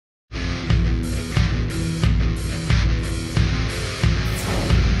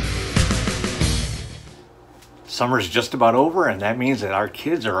Summer's just about over, and that means that our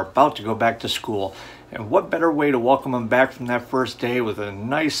kids are about to go back to school. And what better way to welcome them back from that first day with a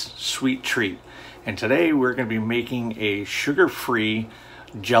nice sweet treat. And today we're going to be making a sugar-free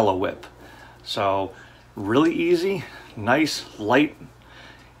Jello Whip. So really easy, nice, light.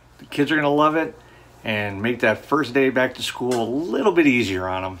 The kids are going to love it and make that first day back to school a little bit easier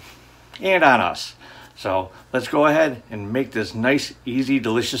on them and on us. So let's go ahead and make this nice, easy,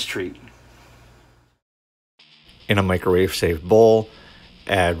 delicious treat. In a microwave-safe bowl,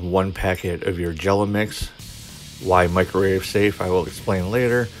 add 1 packet of your Jello mix. Why microwave safe, I will explain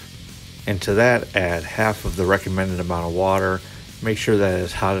later. And to that, add half of the recommended amount of water. Make sure that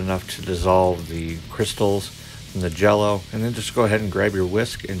it's hot enough to dissolve the crystals from the Jello, and then just go ahead and grab your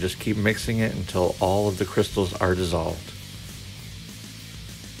whisk and just keep mixing it until all of the crystals are dissolved.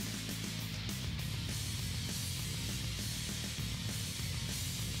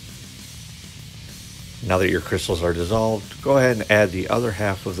 Now that your crystals are dissolved, go ahead and add the other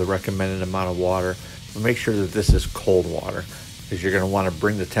half of the recommended amount of water, but make sure that this is cold water, because you're going to want to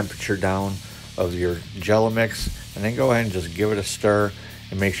bring the temperature down of your Jello mix, and then go ahead and just give it a stir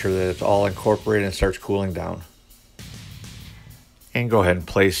and make sure that it's all incorporated and starts cooling down. And go ahead and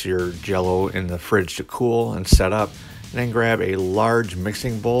place your Jello in the fridge to cool and set up, and then grab a large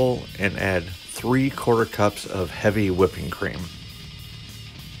mixing bowl and add 3/4 cups of heavy whipping cream.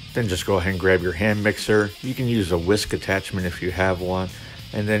 Then just go ahead and grab your hand mixer. You can use a whisk attachment if you have one,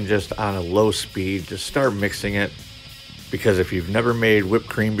 and then just on a low speed, just start mixing it, because if you've never made whipped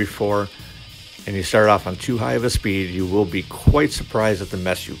cream before and you start off on too high of a speed, you will be quite surprised at the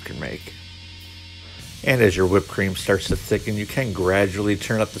mess you can make. And as your whipped cream starts to thicken, you can gradually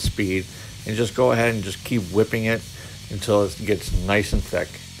turn up the speed and just go ahead and just keep whipping it until it gets nice and thick.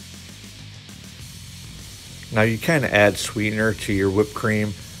 Now you can add sweetener to your whipped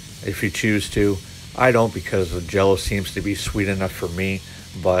cream if you choose to. I don't, because the Jello seems to be sweet enough for me,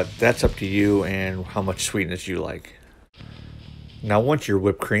 but that's up to you and how much sweetness you like. Now once your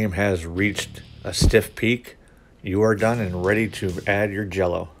whipped cream has reached a stiff peak, you are done and ready to add your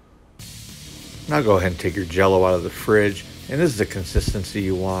Jello. Now go ahead and take your Jello out of the fridge, and this is the consistency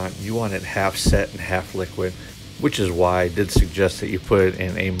you want. You want it half set and half liquid, which is why I did suggest that you put it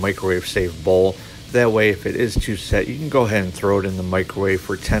in a microwave safe bowl. That way, if it is too set, you can go ahead and throw it in the microwave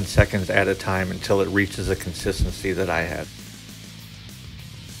for 10 seconds at a time until it reaches the consistency that I had.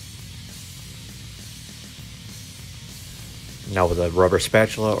 Now with a rubber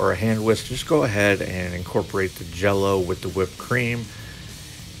spatula or a hand whisk, just go ahead and incorporate the Jello with the whipped cream.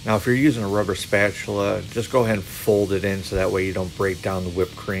 Now if you're using a rubber spatula, just go ahead and fold it in so that way you don't break down the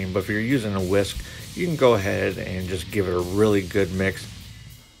whipped cream. But if you're using a whisk, you can go ahead and just give it a really good mix.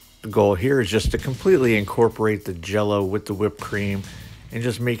 The goal here is just to completely incorporate the Jello with the whipped cream and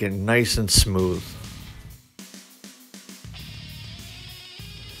just make it nice and smooth.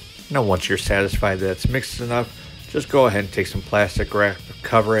 Now once you're satisfied that it's mixed enough, just go ahead and take some plastic wrap,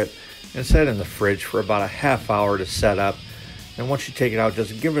 cover it, and set it in the fridge for about a half hour to set up. And once you take it out,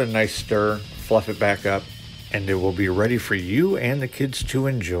 just give it a nice stir, fluff it back up, and it will be ready for you and the kids to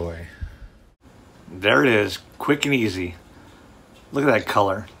enjoy. There it is, quick and easy. Look at that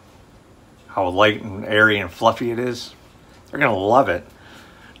color. How light and airy and fluffy it is. They're gonna love it.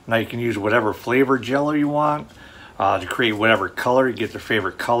 Now you can use whatever flavor Jello you want to create whatever color. You get their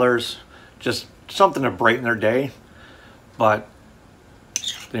favorite colors. Just something to brighten their day. But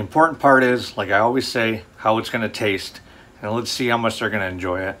the important part is, like I always say, how it's gonna taste. And let's see how much they're gonna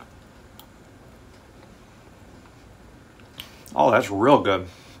enjoy it. Oh, that's real good.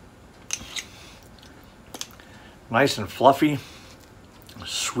 Nice and fluffy.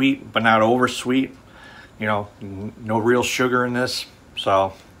 Sweet, but not over sweet. You know, no real sugar in this,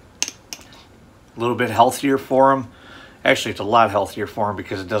 so a little bit healthier for them. Actually, it's a lot healthier for them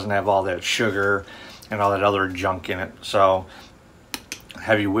because it doesn't have all that sugar and all that other junk in it. So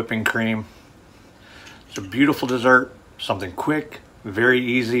heavy whipping cream. It's a beautiful dessert, something quick, very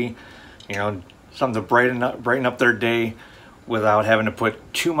easy, you know, something to brighten up their day without having to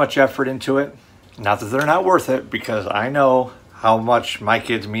put too much effort into it. Not that they're not worth it, because I know how much my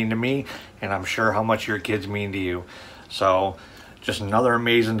kids mean to me, and I'm sure how much your kids mean to you. So just another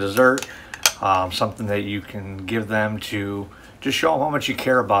amazing dessert, something that you can give them to just show them how much you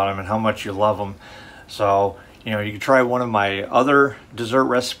care about them and how much you love them. So, you know, you can try one of my other dessert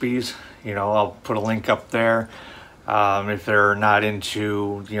recipes. You know, I'll put a link up there. If they're not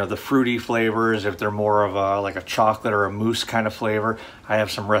into, you know, the fruity flavors, if they're more of a like a chocolate or a mousse kind of flavor, I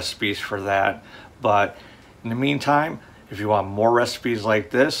have some recipes for that. But in the meantime, if you want more recipes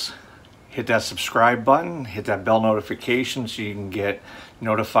like this, hit that subscribe button, hit that bell notification so you can get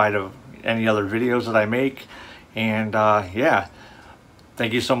notified of any other videos that I make. And yeah,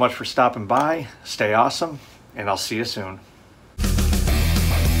 thank you so much for stopping by. Stay awesome, and I'll see you soon.